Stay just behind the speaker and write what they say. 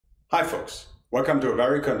Hi folks, welcome to a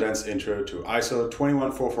very condensed intro to ISO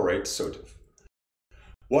 21448 SOTIF.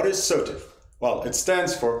 What is SOTIF? Well, it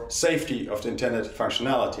stands for Safety of the Intended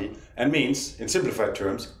Functionality and means, in simplified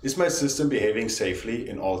terms, is my system behaving safely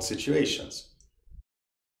in all situations?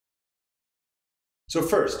 So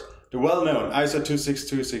first, the well-known ISO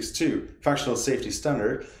 26262 Functional Safety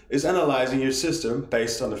Standard is analyzing your system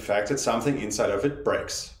based on the fact that something inside of it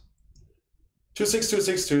breaks.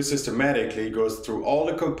 26262 systematically goes through all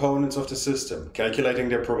the components of the system, calculating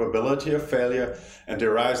their probability of failure and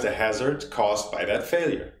derives the hazard caused by that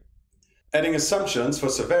failure. Adding assumptions for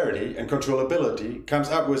severity and controllability comes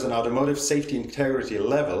up with an Automotive Safety Integrity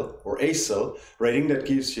Level, or ASIL, rating that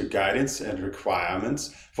gives you guidance and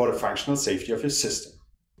requirements for the functional safety of your system.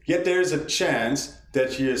 Yet there is a chance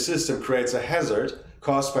that your system creates a hazard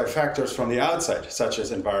caused by factors from the outside, such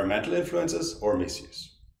as environmental influences or misuse.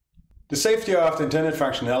 The safety of the intended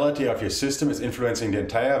functionality of your system is influencing the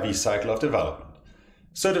entire V-cycle of development.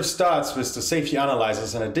 SOTIF starts with the safety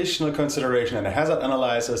analysis and additional consideration and a hazard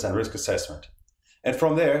analysis and risk assessment. And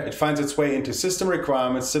from there, it finds its way into system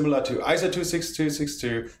requirements similar to ISO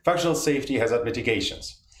 26262 functional safety hazard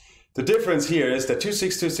mitigations. The difference here is that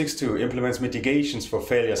 26262 implements mitigations for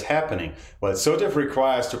failures happening, while SOTIF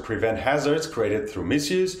requires to prevent hazards created through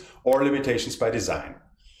misuse or limitations by design.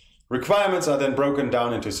 Requirements are then broken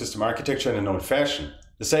down into system architecture in a known fashion.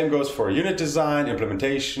 The same goes for unit design,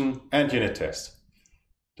 implementation, and unit test.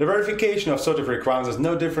 The verification of SOTIF requirements is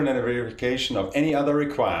no different than the verification of any other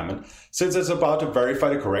requirement, since it's about to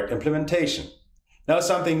verify the correct implementation. Now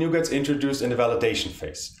something new gets introduced in the validation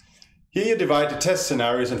phase. Here you divide the test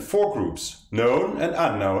scenarios in 4 groups: known and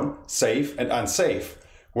unknown, safe and unsafe,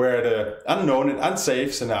 where the unknown and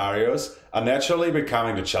unsafe scenarios are naturally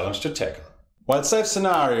becoming the challenge to tackle. While safe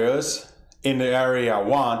scenarios in the area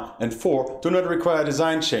 1 and 4 do not require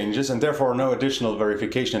design changes and therefore no additional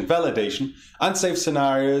verification and validation, unsafe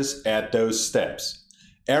scenarios add those steps.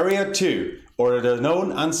 Area 2, or the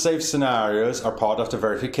known unsafe scenarios, are part of the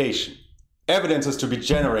verification. Evidence is to be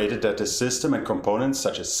generated that the system and components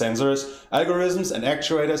such as sensors, algorithms and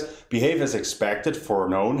actuators behave as expected for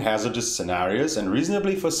known hazardous scenarios and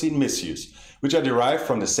reasonably foreseen misuse, which are derived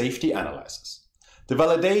from the safety analysis. The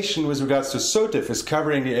validation with regards to SOTIF is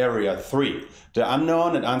covering the area 3, the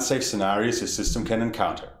unknown and unsafe scenarios your system can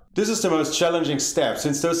encounter. This is the most challenging step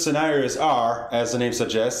since those scenarios are, as the name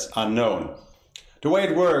suggests, unknown. The way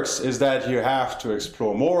it works is that you have to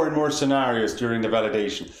explore more and more scenarios during the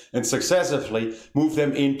validation and successively move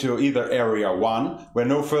them into either area 1, where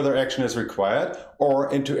no further action is required, or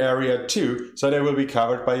into area 2, so they will be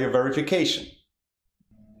covered by your verification.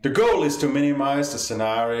 The goal is to minimize the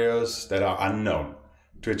scenarios that are unknown.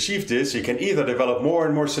 To achieve this, you can either develop more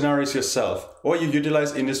and more scenarios yourself, or you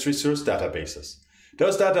utilize industry-sourced databases.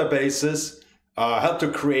 Those databases help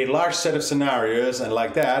to create a large set of scenarios and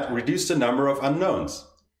like that reduce the number of unknowns.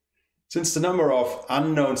 Since the number of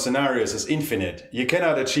unknown scenarios is infinite, you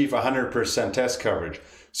cannot achieve 100% test coverage,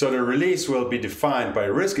 so the release will be defined by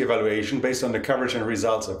risk evaluation based on the coverage and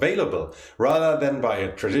results available, rather than by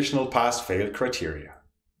a traditional pass-fail criteria.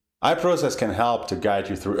 iProcess can help to guide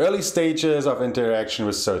you through early stages of interaction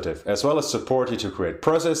with SOTIF, as well as support you to create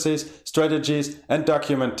processes, strategies, and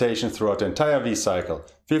documentation throughout the entire V-cycle.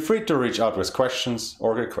 Feel free to reach out with questions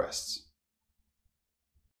or requests.